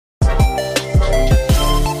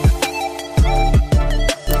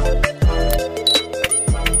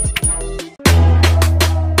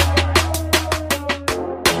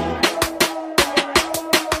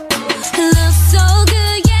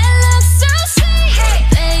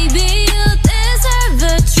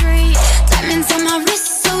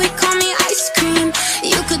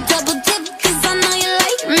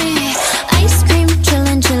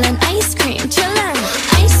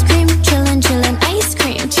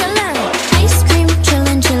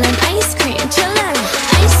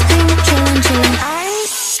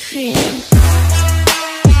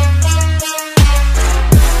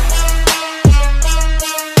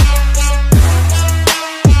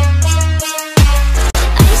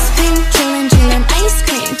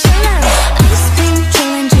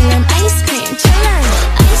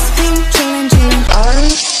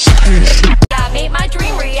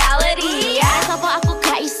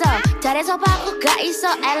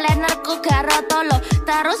eyelinerku gak rata lo.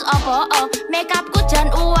 Terus opo makeupku jan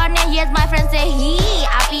uwane. Yes my friend say he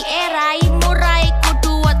api raimu raiku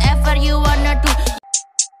do whatever you wanna do.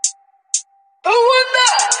 Who in the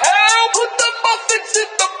hell put the muffins in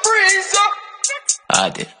the freezer? I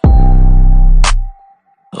did.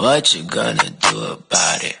 What you gonna do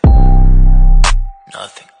about it?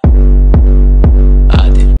 Nothing. I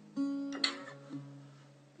did.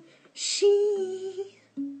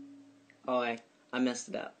 Oh, I messed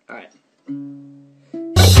it up. All right.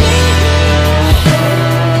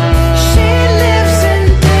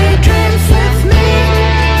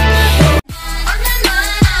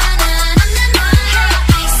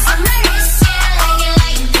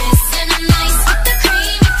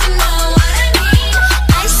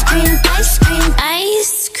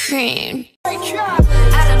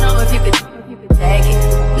 I don't know if you could take it.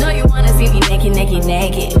 No, you wanna see me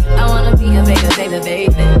naked. I wanna be a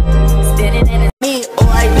baby. Spitting in it. Me, or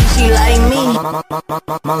I think she like me.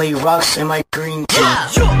 Molly rocks in my green tea.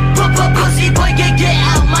 Pussy boy, get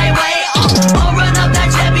out my way. I'll run up that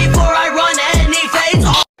jet before I run any phase.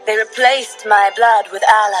 They replaced my blood with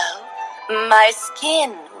aloe, my skin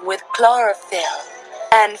with chlorophyll,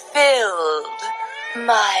 and filled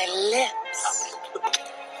my lips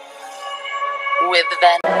with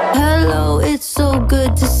venom. Hello, it's so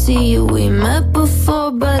good to see you. We met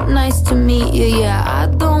before, but nice to meet you. Yeah, I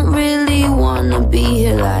don't really wanna be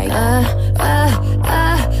here like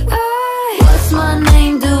What's my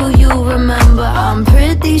name? Do you remember? I'm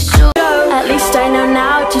pretty sure. At least I know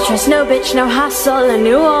now to trust no bitch, no hassle. A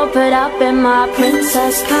new all put up in my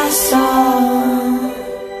princess castle.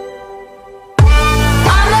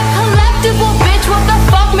 I'm a collectible bitch. What the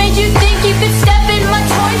fuck made you think you could step in my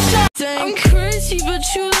toy shop? I'm crazy, but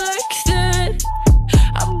you like that.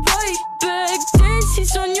 I bite back,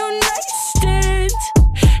 dances on your nightstand.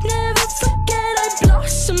 Never forget I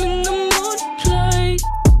blossom in the moonlight.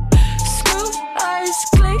 Screw eyes,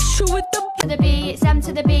 glacier with the To the B, it's M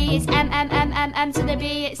to the B, it's M to the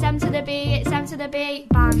B, it's M to the B, it's M to the B.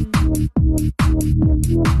 Bang.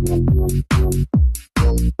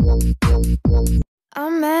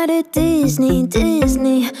 I'm mad at Disney,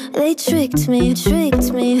 they tricked me,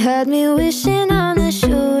 had me wishing on a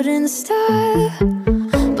shooting star.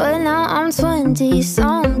 But now I'm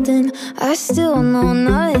 20-something, I still know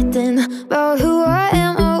nothing about who I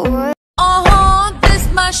am or what. This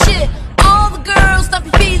my shit. All the girls stop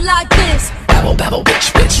your feet like this. Babble,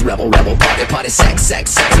 bitch, rebel, party, sex,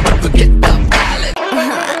 and don't forget the ballad.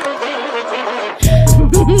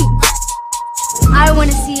 I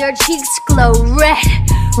wanna see your cheeks glow red.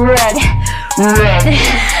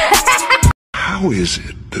 How is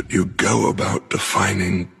it that you go about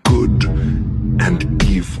defining good and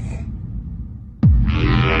evil?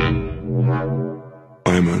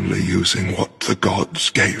 I'm only using what the gods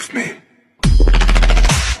gave me.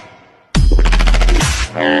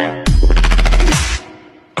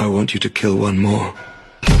 I want you to kill one more.